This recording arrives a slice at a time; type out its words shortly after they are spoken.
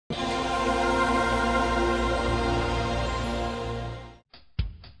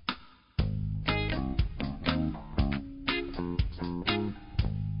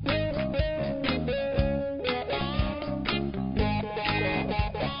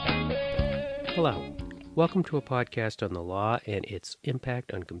Hello. Welcome to a podcast on the law and its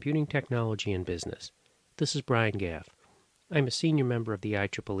impact on computing technology and business. This is Brian Gaff. I'm a senior member of the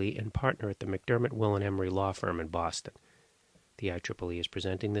IEEE and partner at the McDermott, Will & Emery law firm in Boston. The IEEE is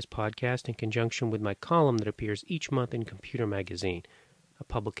presenting this podcast in conjunction with my column that appears each month in Computer Magazine, a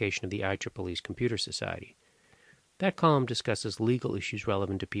publication of the IEEE's Computer Society. That column discusses legal issues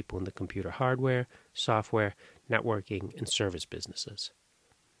relevant to people in the computer hardware, software, networking, and service businesses.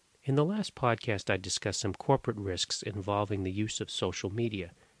 In the last podcast, I discussed some corporate risks involving the use of social media.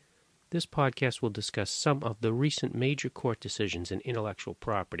 This podcast will discuss some of the recent major court decisions in intellectual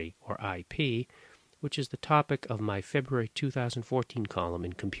property, or IP, which is the topic of my February 2014 column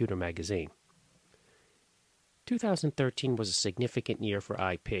in Computer Magazine. 2013 was a significant year for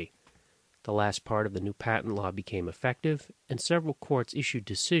IP. The last part of the new patent law became effective, and several courts issued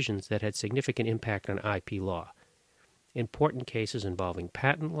decisions that had significant impact on IP law. Important cases involving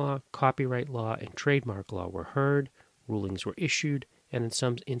patent law, copyright law, and trademark law were heard, rulings were issued, and in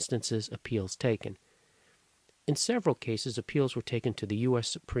some instances, appeals taken. In several cases, appeals were taken to the U.S.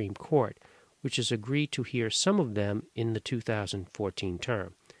 Supreme Court, which has agreed to hear some of them in the 2014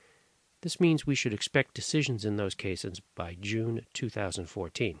 term. This means we should expect decisions in those cases by June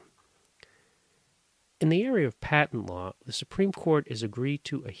 2014. In the area of patent law, the Supreme Court has agreed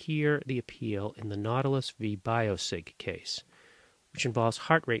to hear the appeal in the Nautilus v. Biosig case, which involves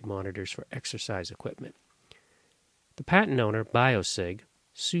heart rate monitors for exercise equipment. The patent owner, Biosig,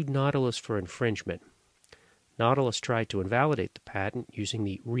 sued Nautilus for infringement. Nautilus tried to invalidate the patent using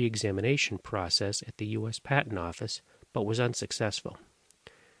the re-examination process at the U.S. Patent Office, but was unsuccessful.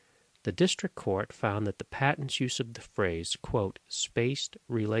 The district court found that the patent's use of the phrase, quote, spaced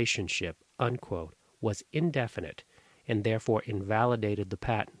relationship, unquote, was indefinite and therefore invalidated the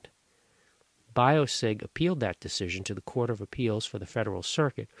patent. Biosig appealed that decision to the Court of Appeals for the Federal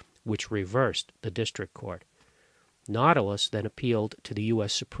Circuit, which reversed the district court. Nautilus then appealed to the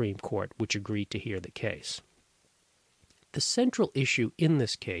U.S. Supreme Court, which agreed to hear the case. The central issue in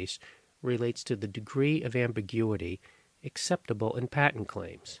this case relates to the degree of ambiguity acceptable in patent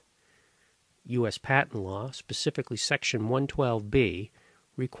claims. U.S. patent law, specifically Section 112B,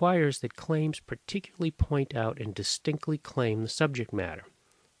 requires that claims particularly point out and distinctly claim the subject matter.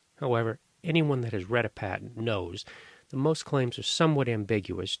 However, anyone that has read a patent knows that most claims are somewhat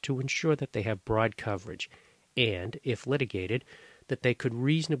ambiguous to ensure that they have broad coverage and, if litigated, that they could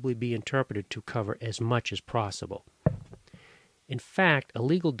reasonably be interpreted to cover as much as possible. In fact, a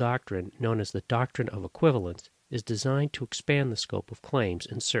legal doctrine known as the Doctrine of Equivalents is designed to expand the scope of claims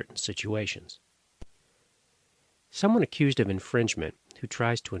in certain situations. Someone accused of infringement who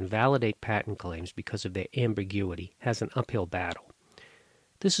tries to invalidate patent claims because of their ambiguity has an uphill battle.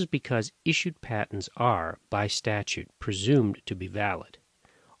 This is because issued patents are, by statute, presumed to be valid.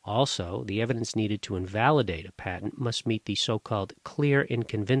 Also, the evidence needed to invalidate a patent must meet the so-called clear and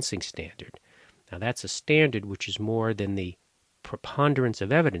convincing standard. Now, that's a standard which is more than the preponderance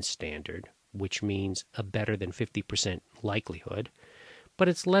of evidence standard, which means a better than 50% likelihood, but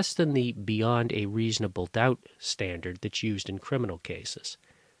it's less than the beyond a reasonable doubt standard that's used in criminal cases.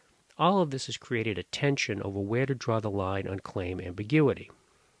 All of this has created a tension over where to draw the line on claim ambiguity.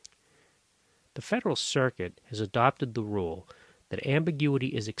 The Federal Circuit has adopted the rule that ambiguity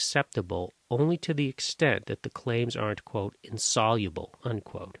is acceptable only to the extent that the claims aren't, quote, insoluble,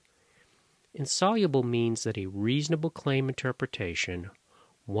 unquote. Insoluble means that a reasonable claim interpretation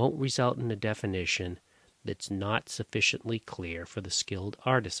won't result in a definition that's not sufficiently clear for the skilled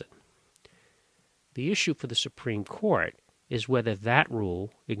artisan. The issue for the Supreme Court is whether that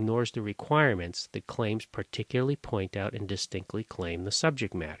rule ignores the requirements that claims particularly point out and distinctly claim the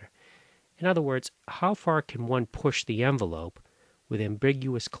subject matter. In other words, how far can one push the envelope with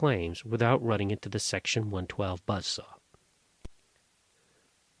ambiguous claims without running into the Section 112 buzzsaw?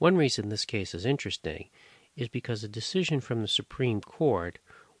 One reason this case is interesting is because a decision from the Supreme Court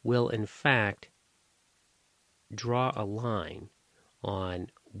will, in fact, draw a line on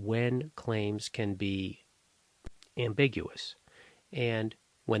when claims can be ambiguous and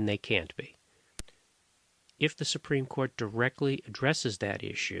when they can't be. If the Supreme Court directly addresses that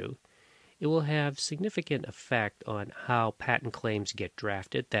issue, it will have significant effect on how patent claims get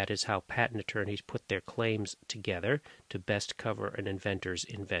drafted, that is, how patent attorneys put their claims together to best cover an inventor's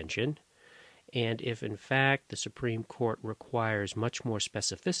invention. And if, in fact, the Supreme Court requires much more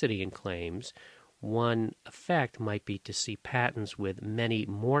specificity in claims, one effect might be to see patents with many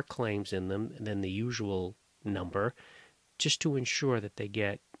more claims in them than the usual number, just to ensure that they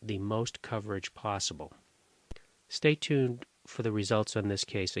get the most coverage possible. Stay tuned for the results on this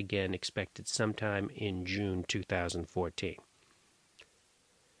case, again expected sometime in June 2014.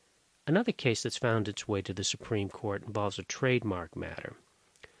 Another case that's found its way to the Supreme Court involves a trademark matter.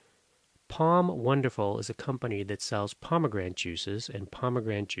 Palm Wonderful is a company that sells pomegranate juices and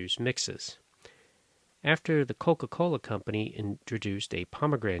pomegranate juice mixes. After the Coca-Cola Company introduced a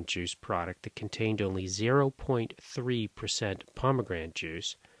pomegranate juice product that contained only 0.3% pomegranate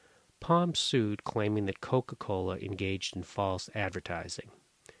juice, Palm sued, claiming that Coca-Cola engaged in false advertising.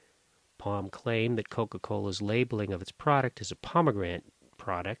 Palm claimed that Coca-Cola's labeling of its product as a pomegranate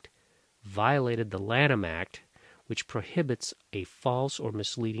product violated the Lanham Act, which prohibits a false or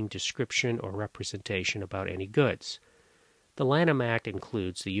misleading description or representation about any goods. The Lanham Act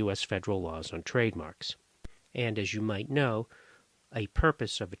includes the U.S. federal laws on trademarks. And as you might know, a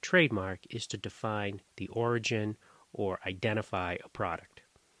purpose of a trademark is to define the origin or identify a product.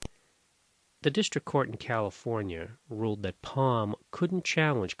 The District Court in California ruled that Palm couldn't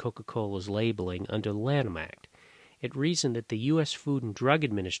challenge Coca-Cola's labeling under the Lanham Act. It reasoned that the U.S. Food and Drug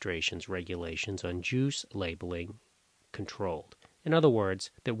Administration's regulations on juice labeling controlled. In other words,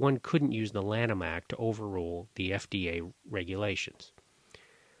 that one couldn't use the Lanham Act to overrule the FDA regulations.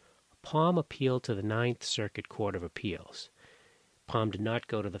 Palm appealed to the Ninth Circuit Court of Appeals. Palm did not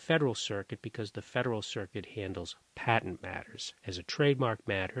go to the Federal Circuit because the Federal Circuit handles patent matters. As a trademark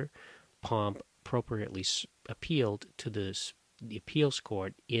matter, Palm appropriately appealed to the appeals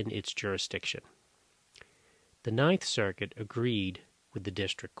court in its jurisdiction. The Ninth Circuit agreed with the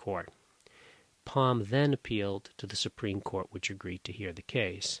District Court. Palm then appealed to the Supreme Court, which agreed to hear the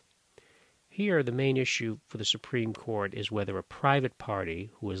case. Here, the main issue for the Supreme Court is whether a private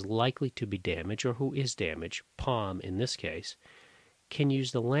party who is likely to be damaged, or who is damaged, Palm in this case, can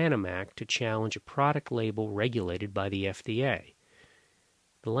use the Lanham Act to challenge a product label regulated by the FDA.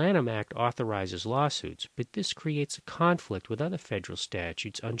 The Lanham Act authorizes lawsuits, but this creates a conflict with other federal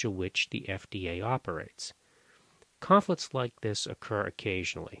statutes under which the FDA operates. Conflicts like this occur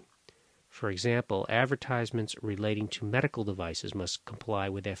occasionally. For example, advertisements relating to medical devices must comply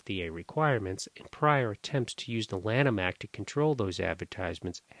with FDA requirements, and prior attempts to use the Lanham Act to control those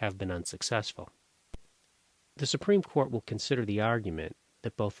advertisements have been unsuccessful. The Supreme Court will consider the argument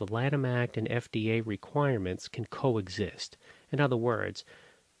that both the Lanham Act and FDA requirements can coexist. In other words,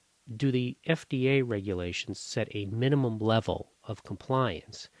 do the FDA regulations set a minimum level of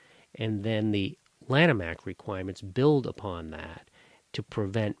compliance, and then the Lanham Act requirements build upon that to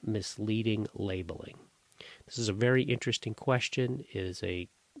prevent misleading labeling? This is a very interesting question. It is a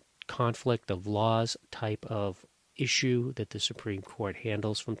conflict of laws type of issue that the Supreme Court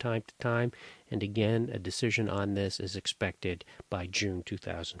handles from time to time, and again, a decision on this is expected by June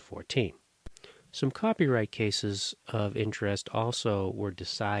 2014. Some copyright cases of interest also were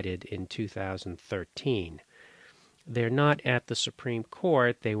decided in 2013. They're not at the Supreme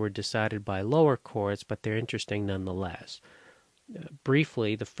Court. They were decided by lower courts, but they're interesting nonetheless.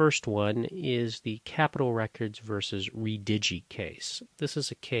 Briefly, the first one is the Capitol Records versus Redigi case. This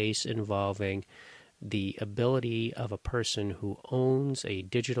is a case involving the ability of a person who owns a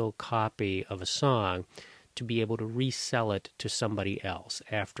digital copy of a song to be able to resell it to somebody else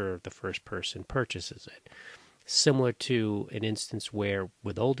after the first person purchases it. Similar to an instance where,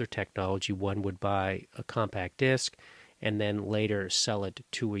 with older technology, one would buy a compact disc and then later sell it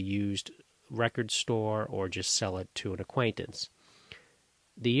to a used record store or just sell it to an acquaintance.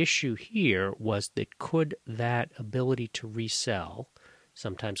 The issue here was that could that ability to resell,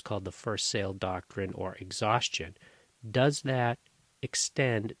 sometimes called the first sale doctrine or exhaustion, does that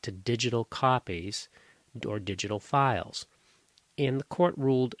extend to digital copies or digital files? And the court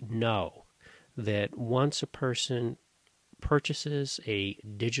ruled no, that once a person purchases a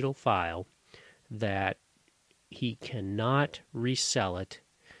digital file, that he cannot resell it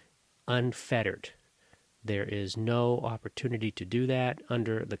unfettered. There is no opportunity to do that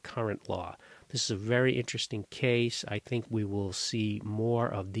under the current law. This is a very interesting case. I think we will see more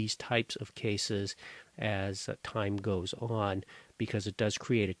of these types of cases as time goes on, because it does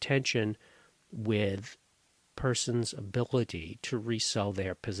create a tension with person's ability to resell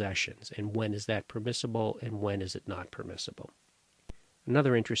their possessions, and when is that permissible and when is it not permissible.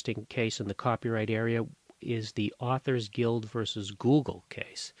 Another interesting case in the copyright area is the Authors Guild versus Google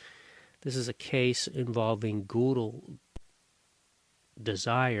case. This is a case involving Google's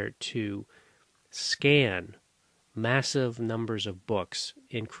desire to scan massive numbers of books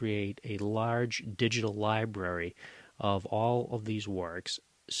and create a large digital library of all of these works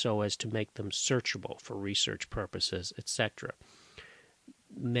so as to make them searchable for research purposes, etc.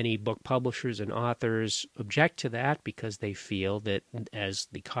 Many book publishers and authors object to that because they feel that as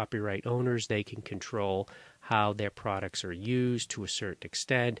the copyright owners, they can control how their products are used to a certain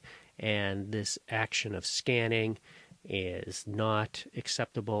extent, and this action of scanning is not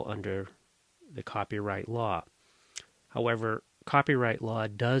acceptable under the copyright law. However, copyright law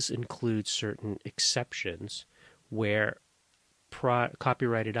does include certain exceptions where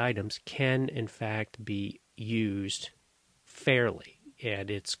copyrighted items can, in fact, be used fairly,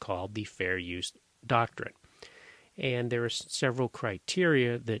 and it's called the fair use doctrine. And there are several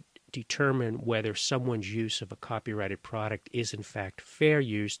criteria that determine whether someone's use of a copyrighted product is, in fact, fair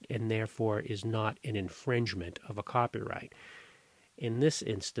use and therefore is not an infringement of a copyright. In this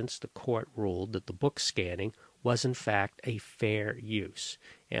instance, the court ruled that the book scanning was, in fact, a fair use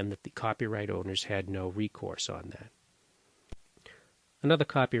and that the copyright owners had no recourse on that. Another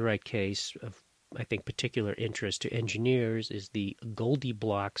copyright case of, I think, particular interest to engineers is the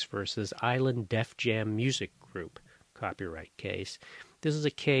Goldieblox versus Island Def Jam Music Group copyright case. This is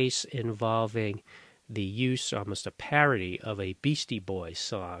a case involving the use, almost a parody, of a Beastie Boys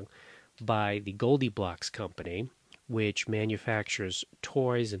song by the Goldieblox company, which manufactures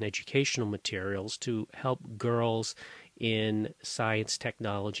toys and educational materials to help girls in science,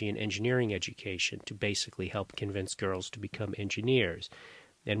 technology, and engineering education, to basically help convince girls to become engineers.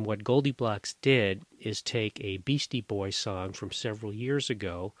 And what Goldieblox did is take a Beastie Boys song from several years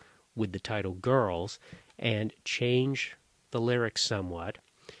ago with the title Girls and change the lyrics somewhat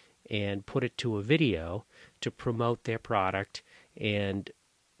and put it to a video to promote their product and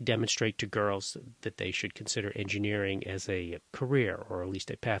demonstrate to girls that they should consider engineering as a career or at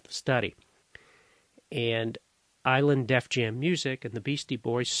least a path of study. And Island Def Jam Music and the Beastie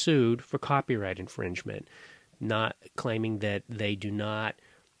Boys sued for copyright infringement, not claiming that they do not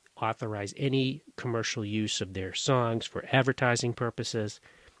authorize any commercial use of their songs for advertising purposes,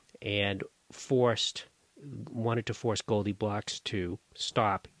 and wanted to force Goldieblox to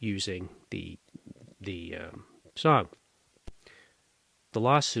stop using the song. The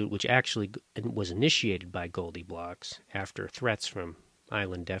lawsuit, which actually was initiated by Goldieblox after threats from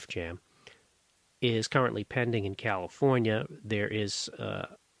Island Def Jam, is currently pending in California. There is a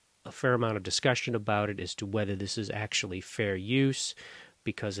fair amount of discussion about it as to whether this is actually fair use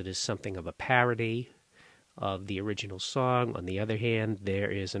because it is something of a parody of the original song. On the other hand, there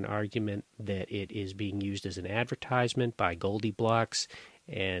is an argument that it is being used as an advertisement by Goldieblox,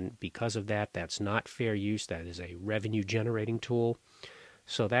 and because of that, that's not fair use. That is a revenue-generating tool.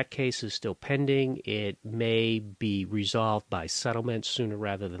 So that case is still pending. It may be resolved by settlement sooner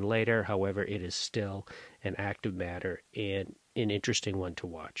rather than later. However, it is still an active matter and an interesting one to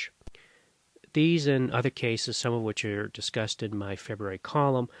watch. These and other cases, some of which are discussed in my February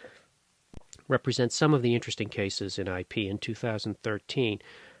column, represent some of the interesting cases in IP in 2013.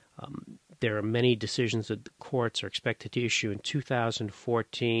 There are many decisions that the courts are expected to issue in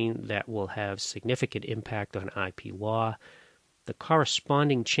 2014 that will have significant impact on IP law. The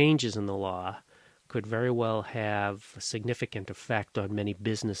corresponding changes in the law could very well have a significant effect on many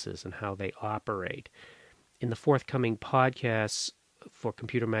businesses and how they operate. In the forthcoming podcasts for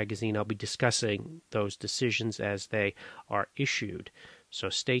Computer Magazine, I'll be discussing those decisions as they are issued. So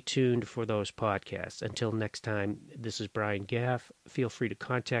stay tuned for those podcasts. Until next time, this is Brian Gaff. Feel free to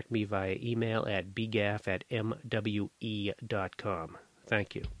contact me via email at bgaff@mwe.com.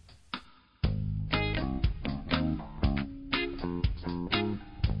 Thank you.